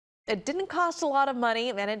It didn't cost a lot of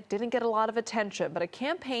money and it didn't get a lot of attention, but a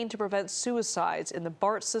campaign to prevent suicides in the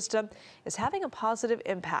BART system is having a positive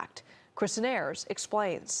impact. Christin Ayers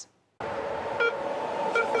explains.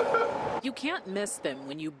 You can't miss them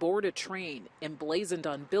when you board a train, emblazoned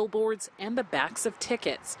on billboards and the backs of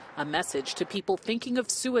tickets. A message to people thinking of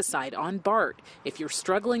suicide on BART. If you're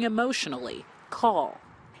struggling emotionally, call.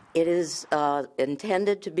 It is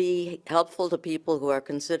intended to be helpful to people who are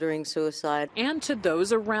considering suicide. And to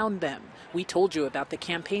those around them. We told you about the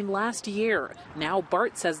campaign last year. Now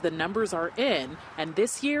BART says the numbers are in, and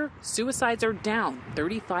this year, suicides are down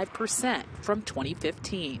 35% from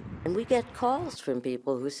 2015. And we get calls from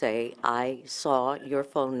people who say, I saw your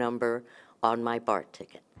phone number on my BART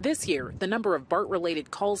ticket. This year, the number of BART-related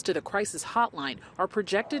calls to the crisis hotline are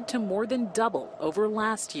projected to more than double over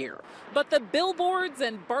last year. But the billboards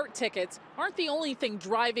and BART tickets aren't the only thing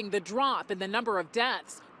driving the drop in the number of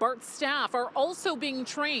deaths. BART staff are also being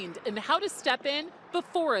trained in how to step in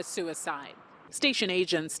before a suicide. Station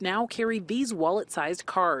agents now carry these wallet-sized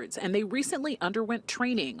cards, and they recently underwent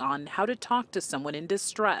training on how to talk to someone in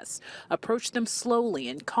distress. Approach them slowly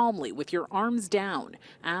and calmly with your arms down.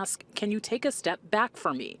 Ask, can you take a step back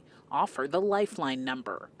for me? Offer the lifeline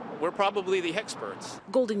number. We're probably the experts.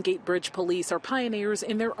 Golden Gate Bridge police are pioneers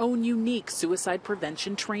in their own unique suicide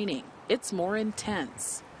prevention training. It's more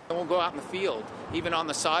intense. We'll go out in the field, even on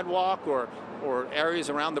the sidewalk or areas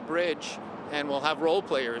around the bridge, and we'll have role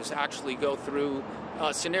players actually go through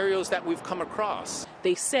scenarios that we've come across.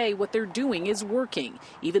 They say what they're doing is working.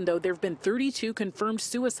 Even though there have been 32 confirmed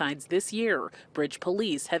suicides this year, Bridge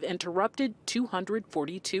police have interrupted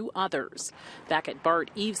 242 others. Back at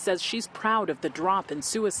BART, Eve says she's proud of the drop in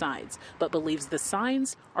suicides, but believes the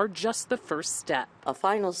signs are just the first step. A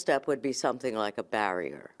final step would be something like a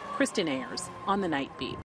barrier. Christin Ayers on the Night Beat.